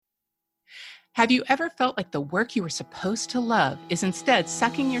Have you ever felt like the work you were supposed to love is instead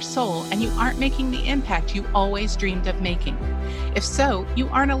sucking your soul and you aren't making the impact you always dreamed of making? If so, you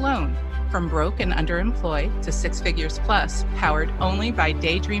aren't alone. From broke and underemployed to 6 figures plus, powered only by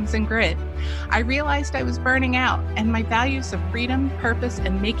daydreams and grit, I realized I was burning out and my values of freedom, purpose,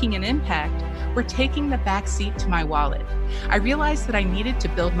 and making an impact were taking the back seat to my wallet. I realized that I needed to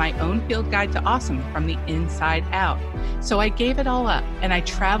build my own field guide to awesome from the inside out. So I gave it all up and I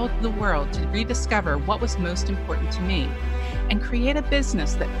traveled the world to rediscover what was most important to me and create a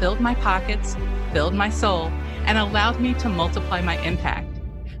business that filled my pockets, filled my soul, and allowed me to multiply my impact.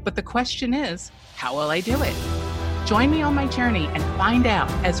 But the question is, how will I do it? Join me on my journey and find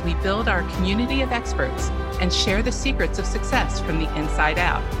out as we build our community of experts and share the secrets of success from the inside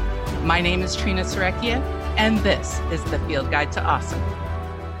out. My name is Trina Serecchia, and this is the Field Guide to Awesome.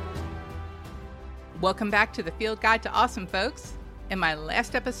 Welcome back to the Field Guide to Awesome, folks. In my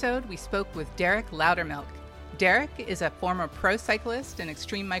last episode, we spoke with Derek Loudermilk. Derek is a former pro cyclist and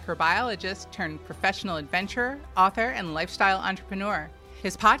extreme microbiologist turned professional adventurer, author, and lifestyle entrepreneur.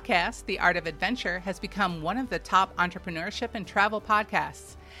 His podcast, The Art of Adventure, has become one of the top entrepreneurship and travel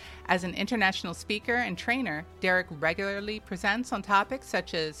podcasts. As an international speaker and trainer, Derek regularly presents on topics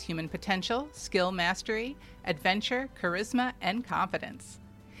such as human potential, skill mastery, adventure, charisma, and confidence.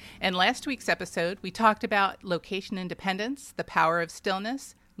 In last week's episode, we talked about location independence, the power of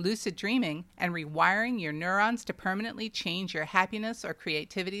stillness, lucid dreaming, and rewiring your neurons to permanently change your happiness or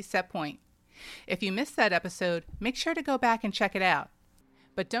creativity set point. If you missed that episode, make sure to go back and check it out.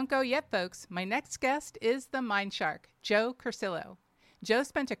 But don't go yet, folks. My next guest is the Mind Shark, Joe Cursillo. Joe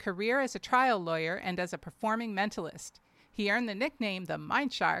spent a career as a trial lawyer and as a performing mentalist. He earned the nickname the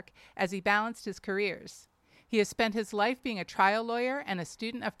Mind Shark as he balanced his careers. He has spent his life being a trial lawyer and a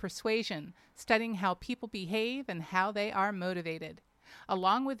student of persuasion, studying how people behave and how they are motivated.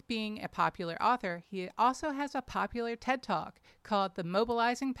 Along with being a popular author, he also has a popular TED Talk called The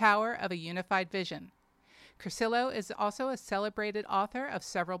Mobilizing Power of a Unified Vision. Cursillo is also a celebrated author of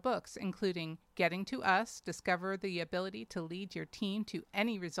several books, including Getting to Us, Discover the Ability to Lead Your Team to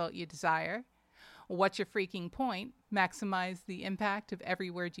Any Result You Desire, What's Your Freaking Point, Maximize the Impact of Every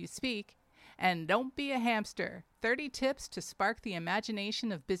Word You Speak, and Don't Be a Hamster, 30 Tips to Spark the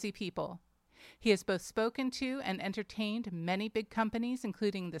Imagination of Busy People. He has both spoken to and entertained many big companies,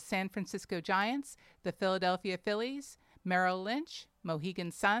 including the San Francisco Giants, the Philadelphia Phillies, Merrill Lynch,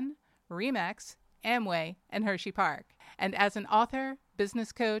 Mohegan Sun, Remax, Amway, and Hershey Park. And as an author,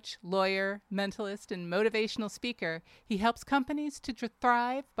 business coach, lawyer, mentalist, and motivational speaker, he helps companies to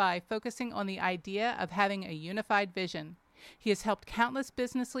thrive by focusing on the idea of having a unified vision. He has helped countless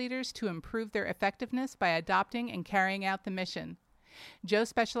business leaders to improve their effectiveness by adopting and carrying out the mission. Joe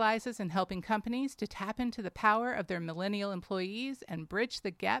specializes in helping companies to tap into the power of their millennial employees and bridge the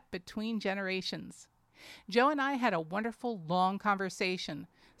gap between generations. Joe and I had a wonderful, long conversation.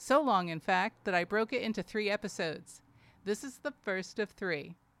 So long, in fact, that I broke it into 3 episodes. This is the first of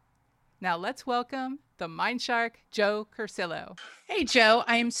 3. Now let's welcome the Mind Shark, Joe Cursillo. Hey, Joe,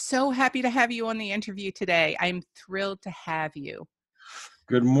 I am so happy to have you on the interview today. I'm thrilled to have you.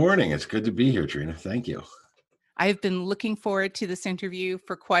 Good morning. It's good to be here, Trina. Thank you. I've been looking forward to this interview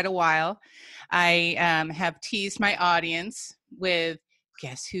for quite a while. I have teased my audience with,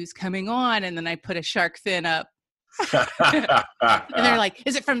 guess who's coming on? And then I put a shark fin up. And they're like,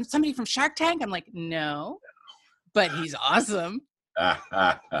 is it from somebody from Shark Tank? I'm like, no, but he's awesome.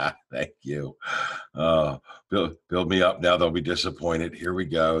 Thank you. Build me up now. They'll be disappointed. Here we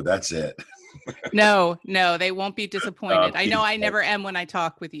go. That's it. No, they won't be disappointed. I know I never am when I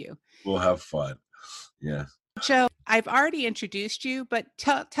talk with you. We'll have fun. Yeah. Joe, I've already introduced you, but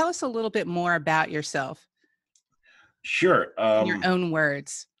tell us a little bit more about yourself. Sure. In your own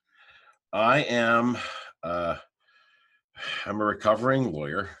words. I am I'm a recovering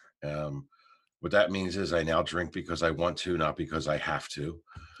lawyer. What that means is I now drink because I want to, not because I have to.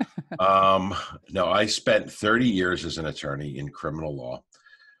 No, I spent 30 years as an attorney in criminal law.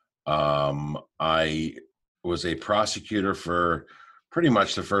 I was a prosecutor for pretty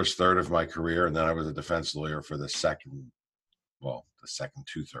much the first third of my career, and then I was a defense lawyer for the second 2/3,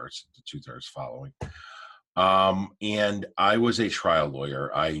 the 2/3 following. And I was a trial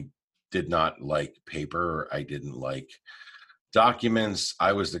lawyer. I did not like paper. I didn't like documents.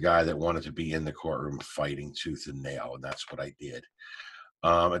 I was the guy that wanted to be in the courtroom fighting tooth and nail, and that's what I did.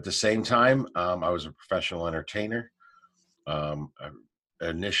 At the same time, I was a professional entertainer,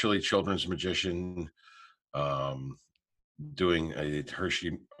 initially children's magician, doing a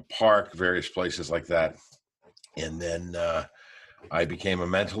Hershey Park, various places like that. And then I became a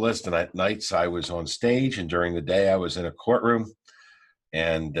mentalist, and at nights I was on stage, and during the day I was in a courtroom.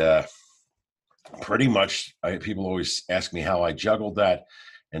 And Pretty much, people always ask me how I juggled that.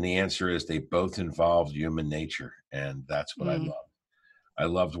 And the answer is they both involved human nature. And that's what I Mm. love. I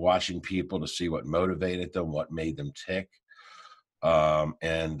loved watching people to see what motivated them, what made them tick.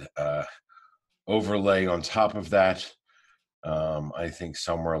 And overlay on top of that, I think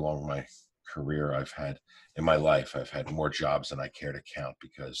somewhere along my career, in my life, I've had more jobs than I care to count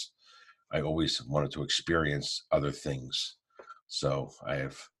because I always wanted to experience other things. So I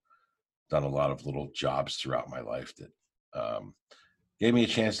have done a lot of little jobs throughout my life that gave me a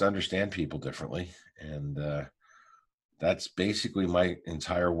chance to understand people differently. And that's basically my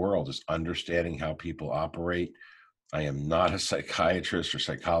entire world, is understanding how people operate. I am not a psychiatrist or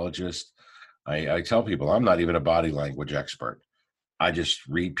psychologist. I tell people I'm not even a body language expert. I just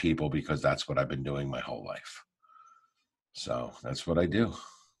read people because that's what I've been doing my whole life. So that's what I do.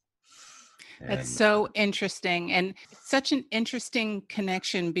 That's And so interesting. And it's such an interesting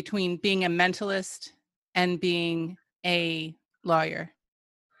connection between being a mentalist and being a lawyer.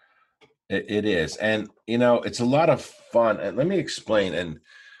 it is. And, you know, it's a lot of fun. And let me explain. And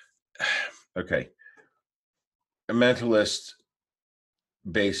okay, a mentalist,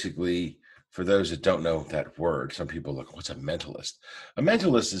 basically, for those that don't know that word, some people look, what's a mentalist? A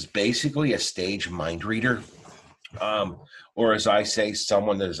mentalist is basically a stage mind reader, or as I say,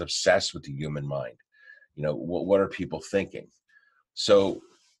 someone that is obsessed with the human mind. You know, what are people thinking? So,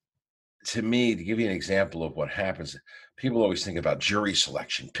 to me, to give you an example of what happens, people always think about jury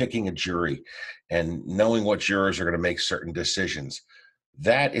selection, picking a jury, and knowing what jurors are going to make certain decisions.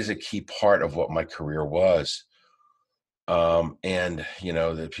 That is a key part of what my career was. And you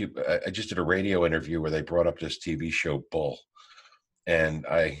know, the people, I just did a radio interview where they brought up this TV show Bull, and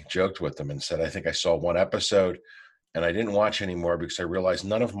I joked with them and said, I think I saw one episode and I didn't watch anymore because I realized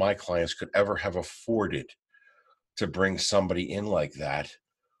none of my clients could ever have afforded to bring somebody in like that.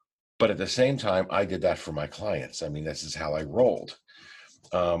 But at the same time, I did that for my clients. I mean, this is how I rolled.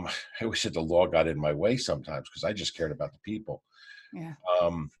 Um, I wish that the law got in my way sometimes because I just cared about the people. Yeah.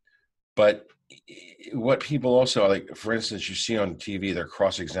 But what people also like, for instance, you see on TV, they're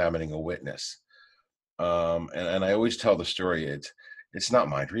cross-examining a witness. And I always tell the story. It's not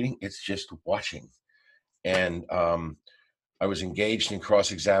mind reading. It's just watching. And I was engaged in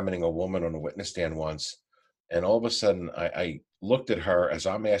cross-examining a woman on a witness stand once. And all of a sudden, I looked at her as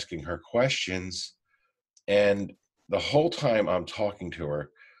I'm asking her questions. And the whole time I'm talking to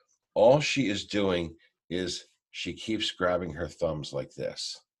her, all she is doing is she keeps grabbing her thumbs like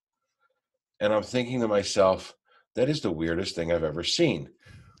this. And I'm thinking to myself, that is the weirdest thing I've ever seen.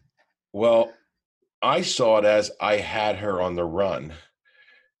 Well, I saw it as I had her on the run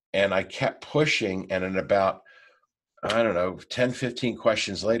and I kept pushing. And in about, I don't know, 10, 15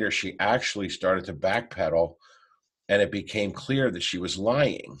 questions later, she actually started to backpedal and it became clear that she was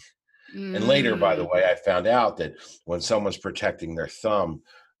lying. And later, by the Mm. way, I found out that when someone's protecting their thumb,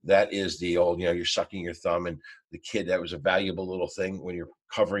 that is the old, you know, you're sucking your thumb, and the kid, that was a valuable little thing when you're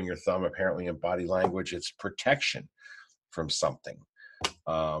covering your thumb, apparently in body language, it's protection from something.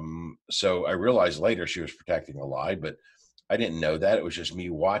 So I realized later she was protecting a lie, but I didn't know that. It was just me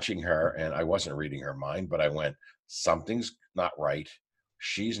watching her, and I wasn't reading her mind, but I went, something's not right.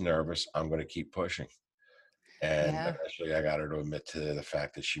 She's nervous. I'm going to keep pushing. And Yeah. eventually I got her to admit to the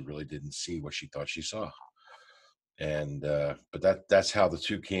fact that she really didn't see what she thought she saw. And but that's how the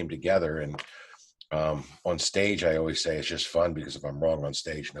two came together. And on stage, I always say it's just fun because if I'm wrong on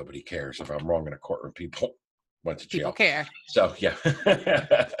stage, nobody cares. If I'm wrong in a courtroom, people went to People jail. care. So yeah,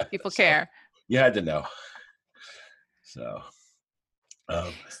 People so care. you had to know. So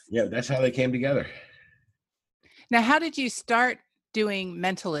yeah, that's how they came together. Now, how did you start doing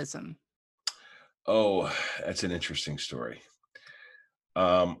mentalism? Oh, that's an interesting story.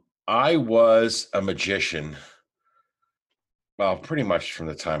 I was a magician. Well, pretty much from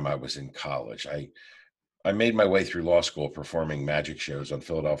the time I was in college. I made my way through law school performing magic shows on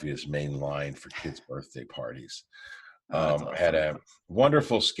Philadelphia's main line for kids' birthday parties. Oh, that's I had awesome. a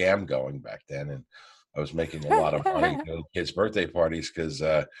wonderful scam going back then, and I was making a lot of money doing kids' birthday parties because,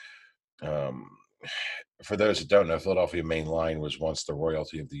 um, for those that don't know, Philadelphia Main Line was once the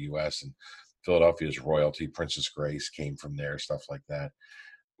royalty of the U.S., and Philadelphia's royalty, Princess Grace, came from there, stuff like that.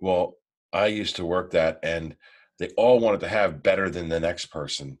 Well, I used to work that, and they all wanted to have better than the next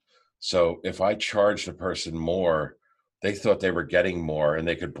person. So if I charged a person more, they thought they were getting more and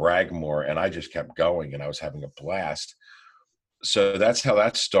they could brag more. And I just kept going and I was having a blast. So that's how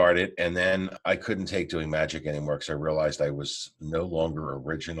that started. And then I couldn't take doing magic anymore because I realized I was no longer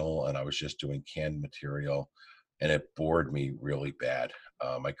original and I was just doing canned material. And it bored me really bad.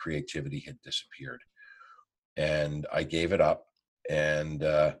 My creativity had disappeared and I gave it up. And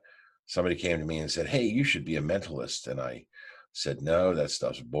somebody came to me and said, "Hey, you should be a mentalist." And I said, "No, that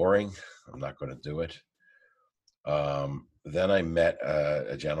stuff's boring. I'm not going to do it." Then I met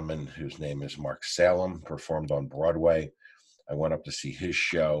a gentleman whose name is Mark Salem, performed on Broadway. I went up to see his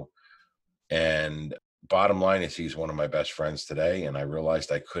show. And bottom line is he's one of my best friends today. And I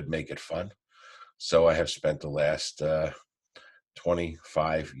realized I could make it fun. So I have spent the last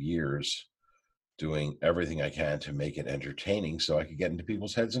 25 years doing everything I can to make it entertaining so I could get into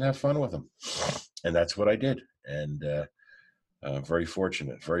people's heads and have fun with them. And that's what I did. And very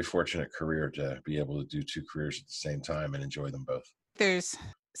fortunate career to be able to do two careers at the same time and enjoy them both. There's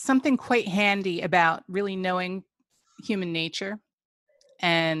something quite handy about really knowing human nature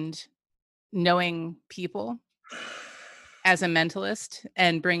and knowing people as a mentalist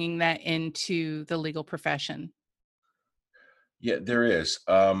and bringing that into the legal profession. Yeah, there is.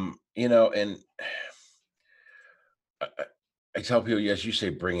 And I, I tell people, yes, you say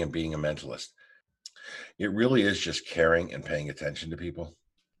bring in being a mentalist. It really is just caring and paying attention to people.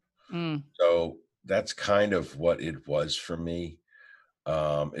 Mm, So that's kind of what it was for me.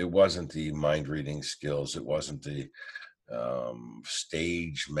 It wasn't the mind reading skills. It wasn't the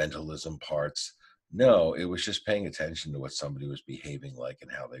stage mentalism parts. No, it was just paying attention to what somebody was behaving like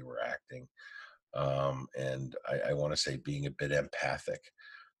and how they were acting. And I want to say being a bit empathic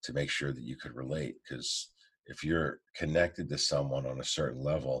to make sure that you could relate. Because if you're connected to someone on a certain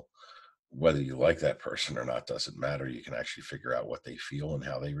level, whether you like that person or not doesn't matter. You can actually figure out what they feel and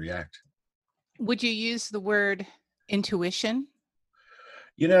how they react. would you use the word intuition?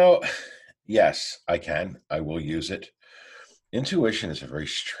 You know, yes, I can. I will use it. Intuition is a very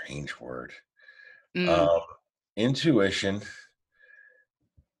strange word. Mm, Um, intuition,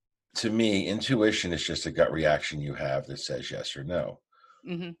 to me, intuition is just a gut reaction you have that says yes or no.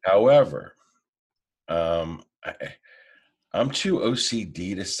 mhm. However, I'm too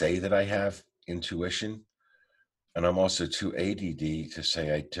OCD to say that I have intuition, and I'm also too ADD to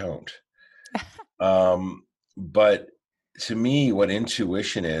say I don't. But to me, what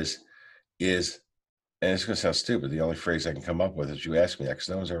intuition is, and it's going to sound stupid. The only phrase I can come up with is you ask me that because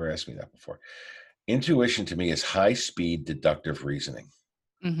no one's ever asked me that before. Intuition to me is high speed deductive reasoning.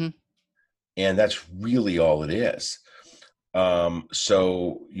 Mhm. And that's really all it is.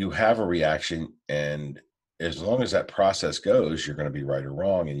 So you have a reaction, and as long as that process goes, you're going to be right or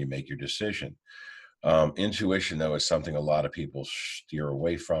wrong, and you make your decision. Intuition, though, is something a lot of people steer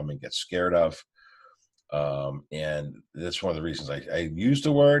away from and get scared of. And that's one of the reasons I use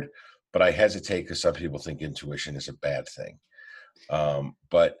the word, but I hesitate because some people think intuition is a bad thing.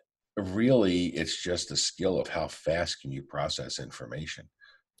 But really, it's just a skill of how fast can you process information.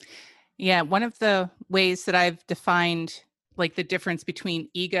 Yeah, one of the ways that I've defined like the difference between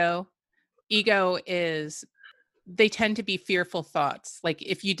ego is they tend to be fearful thoughts. Like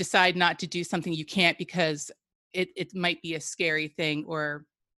if you decide not to do something, you can't because it might be a scary thing or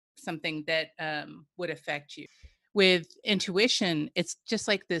something that would affect you. With intuition, it's just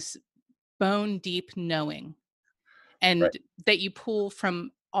like this bone deep knowing, Right. and that you pull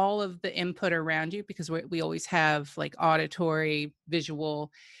from all of the input around you because we always have like auditory,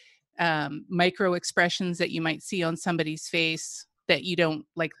 visual, micro expressions that you might see on somebody's face that you don't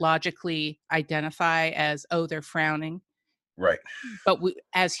like logically identify as, oh, they're frowning. Right. But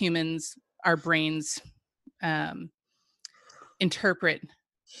as humans, our brains um, interpret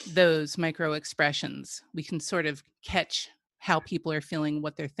those micro expressions. We can sort of catch how people are feeling,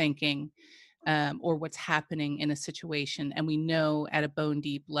 what they're thinking, or what's happening in a situation. And we know at a bone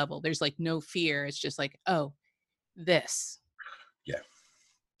deep level, there's like no fear. It's just like, oh, this. Yeah,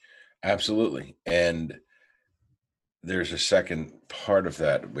 absolutely. And there's a second part of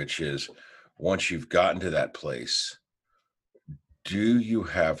that, which is once you've gotten to that place, do you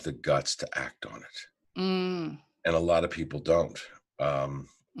have the guts to act on it? Mm, And a lot of people don't. Um,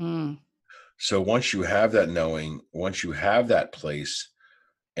 mm, so once you have that knowing, once you have that place,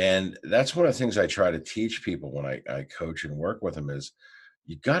 and that's one of the things I try to teach people when I coach and work with them is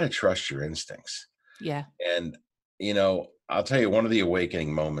you got to trust your instincts. yeah. And, I'll tell you one of the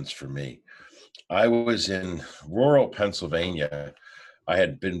awakening moments for me. I was in rural Pennsylvania. I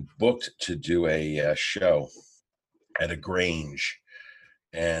had been booked to do a show at a Grange,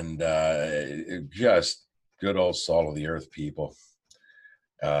 and just good old salt of the earth people,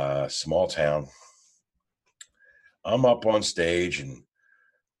 small town. I'm up on stage and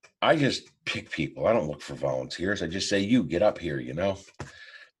I just pick people. I don't look for volunteers. I just say, you get up here.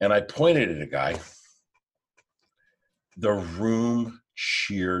 And I pointed at a guy. The room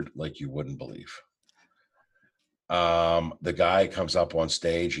cheered like you wouldn't believe. The guy comes up on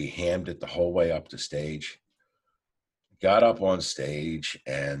stage. He hammed it the whole way up to stage. got up on stage,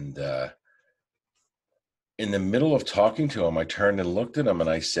 and in the middle of talking to him, I turned and looked at him and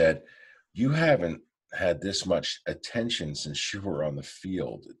I said, "You haven't had this much attention since you were on the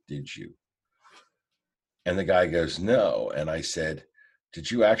field, did you?" And the guy goes, "No." And I said, "Did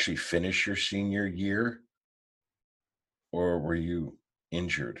you actually finish your senior year, or were you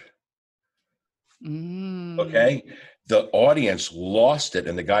injured?" Mm. Okay. The audience lost it.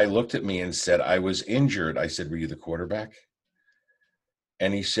 And the guy looked at me and said, "I was injured." I said, "Were you the quarterback?"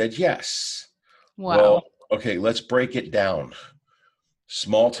 And he said, "Yes." Wow. Well, okay, let's break it down.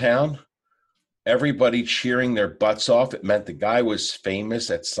 Small town, everybody cheering their butts off. It meant the guy was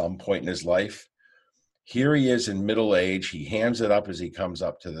famous at some point in his life. Here he is in middle age. He hands it up as he comes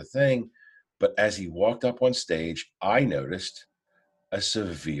up to the thing. But as he walked up on stage, I noticed a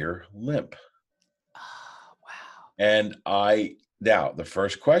severe limp. Oh, wow. And now the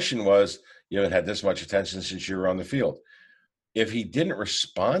first question was, "You haven't had this much attention since you were on the field." If he didn't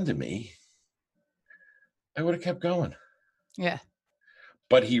respond to me, I would have kept going. Yeah.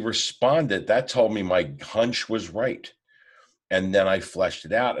 But he responded. That told me my hunch was right. And then I fleshed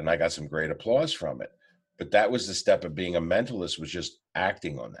it out and I got some great applause from it. But that was the step of being a mentalist, was just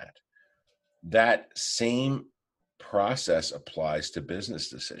acting on that. That same process applies to business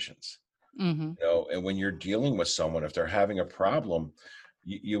decisions. Mm-hmm. And when you're dealing with someone, if they're having a problem,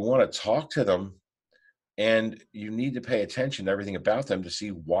 you want to talk to them, and you need to pay attention to everything about them to see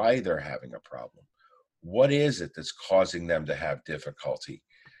why they're having a problem. What is it that's causing them to have difficulty?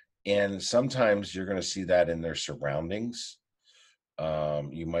 And sometimes you're going to see that in their surroundings.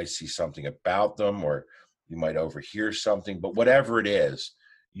 You might see something about them, or you might overhear something, but whatever it is,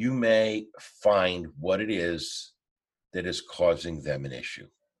 you may find what it is that is causing them an issue.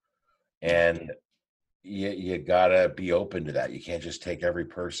 And you gotta be open to that. You can't just take every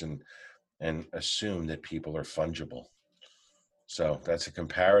person and assume that people are fungible. So that's a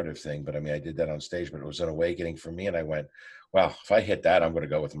comparative thing. But I mean, I did that on stage, but it was an awakening for me. And I went, well, if I hit that, I'm going to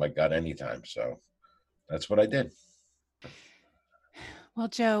go with my gut anytime. So that's what I did. Well,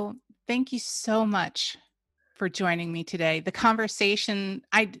 Joe, thank you so much for joining me today. The conversation,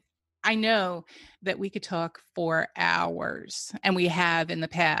 I know that we could talk for hours, and we have in the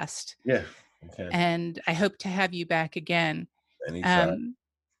past. Yeah. Okay. And I hope to have you back again. Anytime.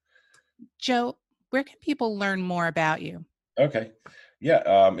 Joe, where can people learn more about you? Okay.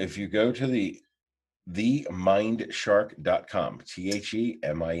 Yeah. If you go to themindshark.com,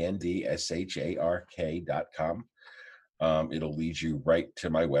 TheMindshark.com, it'll lead you right to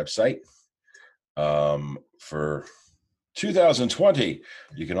my website. For 2020,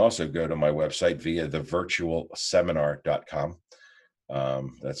 you can also go to my website via thevirtualseminar.com.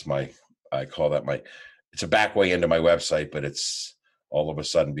 I call that it's a back way into my website, but it's all of a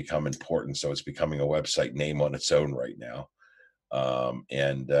sudden become important. So it's becoming a website name on its own right now.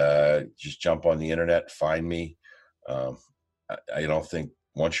 And just jump on the internet, find me. I don't think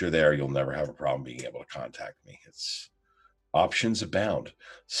once you're there, you'll never have a problem being able to contact me. It's options abound.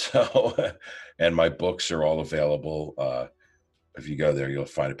 So, and my books are all available. If you go there, you'll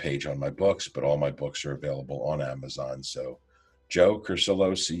find a page on my books, but all my books are available on Amazon. So Joe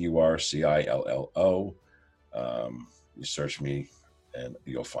Curcillo, Curcillo. You search me and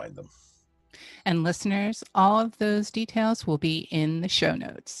you'll find them. And listeners, all of those details will be in the show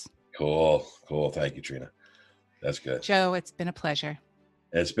notes. Cool. Thank you, Trina. That's good. Joe, it's been a pleasure.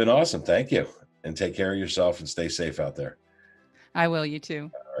 It's been awesome. Thank you. And take care of yourself and stay safe out there. I will, you too.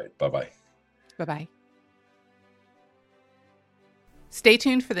 All right. Bye-bye. Bye-bye. Stay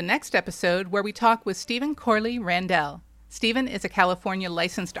tuned for the next episode where we talk with Stephen Corley Randell. Stephen is a California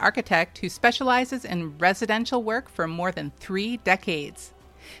licensed architect who specializes in residential work for more than 3 decades.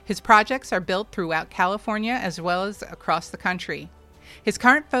 His projects are built throughout California as well as across the country. His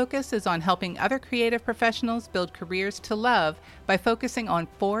current focus is on helping other creative professionals build careers to love by focusing on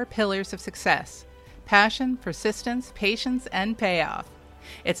 4 pillars of success: passion, persistence, patience, and payoff.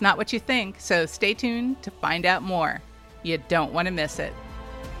 It's not what you think, so stay tuned to find out more. You don't want to miss it.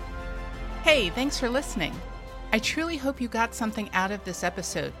 Hey, thanks for listening. I truly hope you got something out of this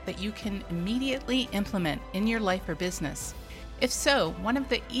episode that you can immediately implement in your life or business. If so, one of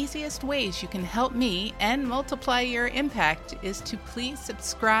the easiest ways you can help me and multiply your impact is to please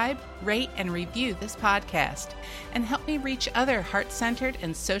subscribe, rate, and review this podcast, and help me reach other heart-centered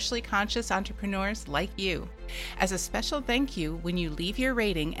and socially conscious entrepreneurs like you. As a special thank you, when you leave your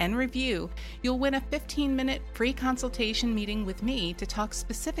rating and review, you'll win a 15-minute free consultation meeting with me to talk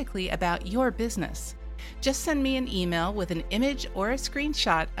specifically about your business. Just send me an email with an image or a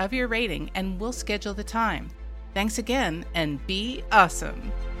screenshot of your rating and we'll schedule the time. Thanks again, and be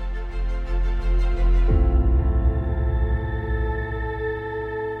awesome.